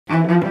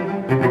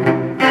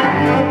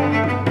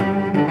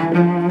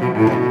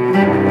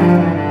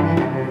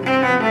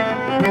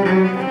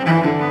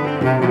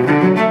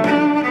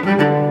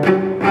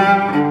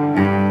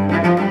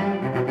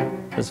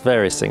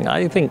missing.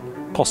 I think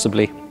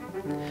possibly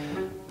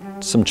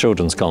some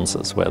children's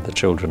concerts where the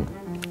children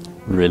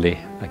really,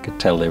 I could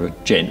tell they were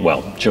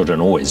well, children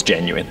are always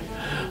genuine,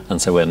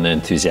 and so when they're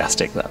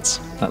enthusiastic, that's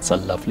a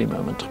lovely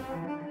moment.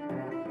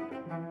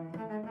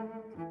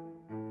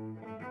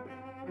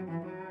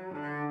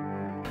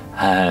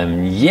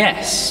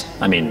 Yes,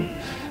 I mean,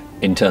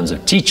 in terms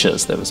of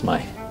teachers, there was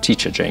my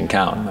teacher, Jane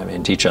Cowan, my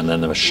main teacher, and then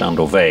there was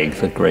Sándor Vég,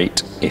 the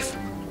great, if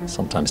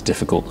sometimes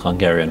difficult,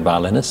 Hungarian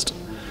violinist,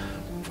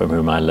 from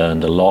whom I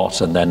learned a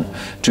lot, and then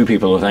two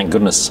people who, thank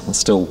goodness, are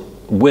still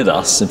with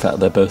us. In fact,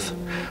 they're both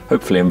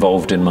hopefully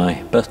involved in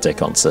my birthday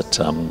concert.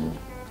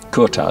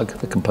 Kurtag,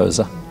 the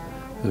composer,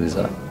 who's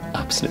an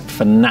absolute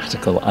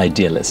fanatical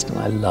idealist, and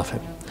I love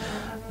him.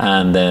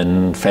 And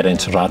then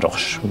Ferenc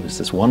Rados, who's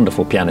this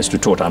wonderful pianist who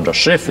taught Andras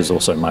Schiff, who's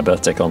also in my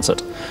birthday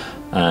concert,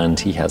 and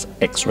he has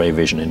X-ray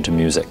vision into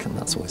music, and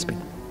that's always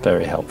been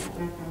very helpful.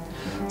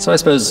 So I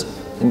suppose,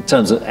 in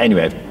terms of,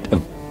 anyway,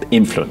 of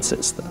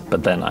influences,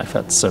 but then I've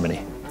had so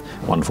many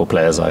wonderful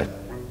players I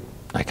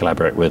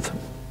collaborate with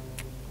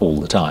all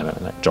the time. I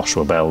mean, like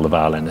Joshua Bell, the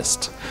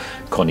violinist,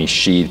 Connie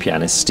Shee, the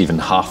pianist, Stephen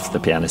Huff, the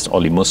pianist,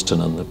 Olli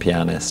Mustonen, the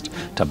pianist,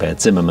 Tabea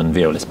Zimmerman,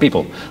 violist,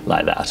 people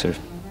like that who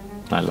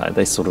I like.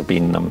 They've sort of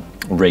been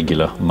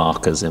regular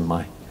markers in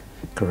my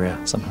career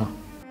somehow.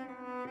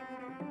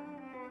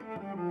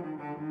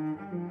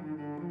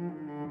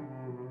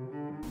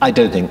 I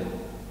don't think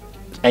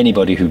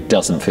anybody who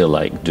doesn't feel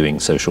like doing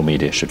social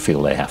media should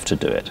feel they have to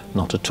do it,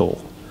 not at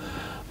all.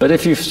 But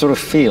if you sort of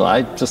feel,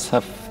 I just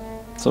have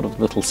sort of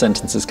little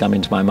sentences come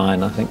into my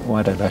mind, I think,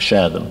 why don't I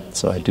share them?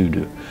 So I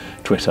do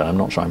Twitter. I'm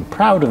not sure I'm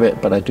proud of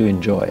it, but I do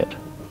enjoy it.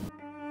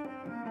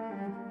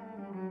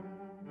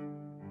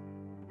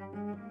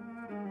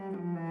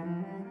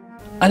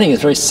 I think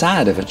it's very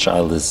sad if a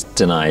child is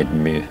denied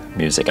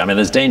music. I mean,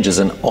 there's dangers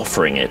in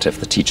offering it if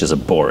the teachers are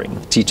boring.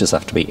 The teachers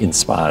have to be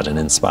inspired and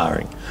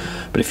inspiring.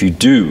 But if you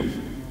do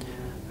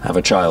have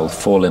a child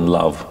fall in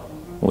love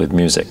with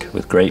music,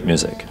 with great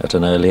music, at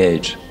an early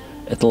age,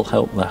 it'll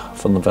help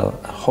from their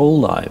whole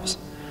lives.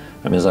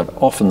 I mean, as I've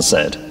often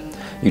said,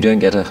 you don't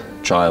get a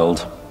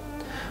child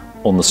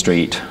on the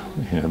street,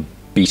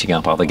 beating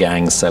up other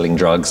gangs, selling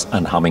drugs,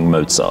 and humming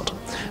Mozart.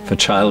 If a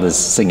child is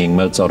singing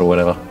Mozart or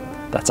whatever,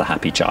 that's a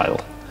happy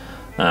child.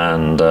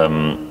 And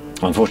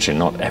unfortunately,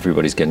 not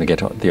everybody's going to get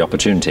the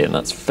opportunity, and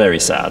that's very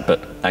sad.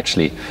 But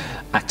actually,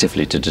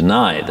 actively to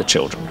deny the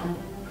children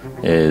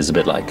is a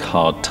bit like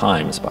Hard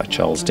Times by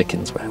Charles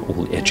Dickens, where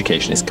all the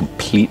education is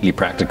completely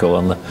practical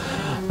and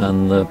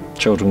the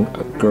children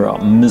grow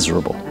up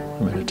miserable. I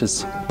mean, it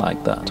is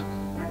like that.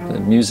 The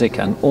music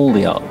and all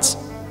the arts,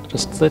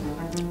 just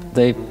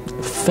they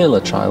fill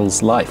a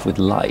child's life with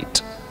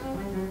light.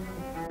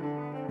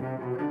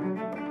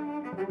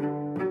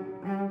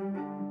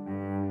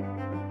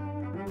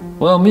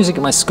 Well, music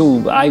at my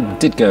school, I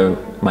did go,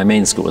 my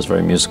main school was a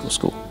very musical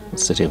school, the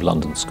City of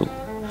London School.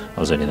 I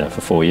was only there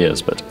for 4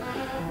 years, but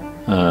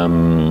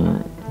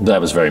that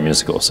was very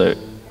musical. So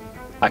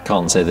I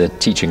can't say the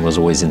teaching was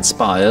always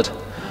inspired,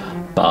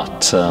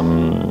 but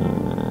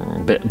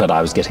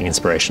I was getting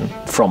inspiration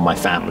from my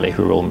family,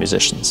 who were all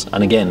musicians.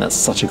 And again, that's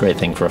such a great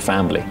thing for a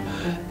family.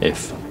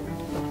 If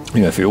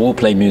you all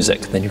play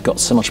music, then you've got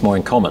so much more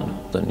in common.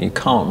 Then you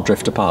can't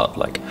drift apart.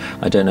 Like,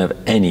 I don't know of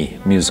any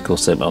musical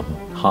sibling,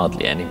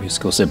 hardly any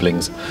musical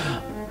siblings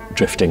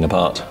drifting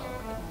apart,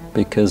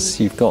 because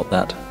you've got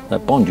that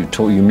bond.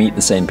 You meet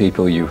the same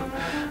people, you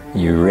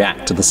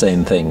react to the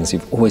same things.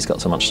 You've always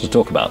got so much to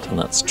talk about, and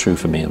that's true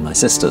for me and my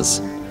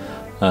sisters.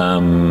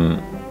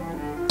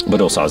 But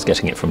also I was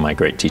getting it from my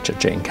great teacher,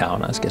 Jane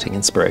Cowan. I was getting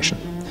inspiration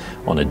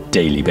on a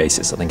daily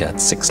basis. I think I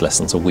had 6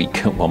 lessons a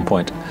week at one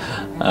point.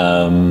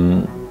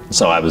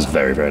 So I was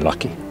very, very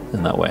lucky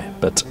in that way.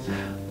 But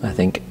I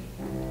think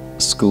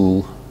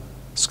schools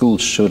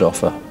should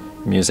offer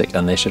music,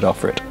 and they should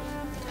offer it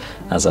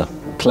as a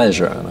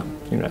pleasure and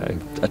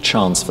a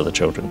chance for the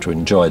children to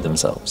enjoy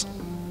themselves.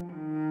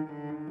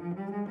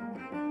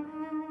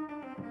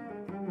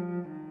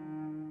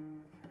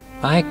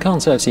 I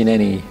can't say I've seen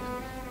any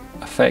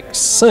effects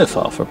so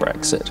far for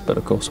Brexit, but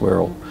of course we're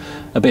all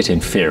a bit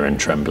in fear and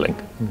trembling.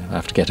 I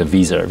have to get a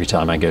visa every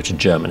time I go to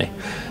Germany.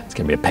 It's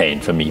going to be a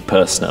pain for me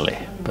personally,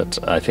 but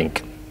I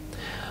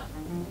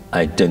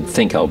don't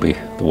think I'll be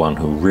the one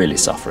who really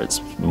suffer.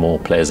 It's more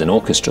players in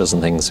orchestras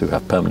and things who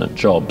have permanent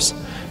jobs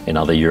in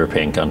other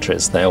European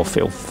countries. They all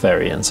feel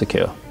very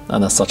insecure.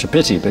 And that's such a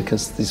pity,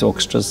 because these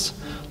orchestras,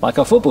 like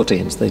our football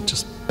teams, they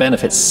just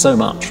benefit so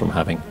much from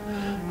having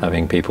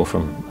people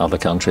from other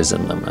countries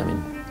in them. I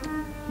mean,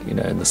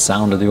 and the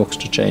sound of the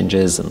orchestra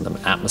changes and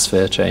the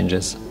atmosphere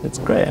changes. It's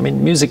great. I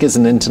mean, music is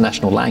an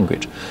international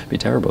language. It'd be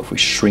terrible if we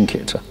shrink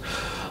it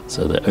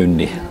so that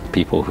only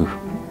people who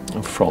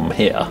are from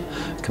here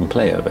can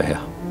play over here.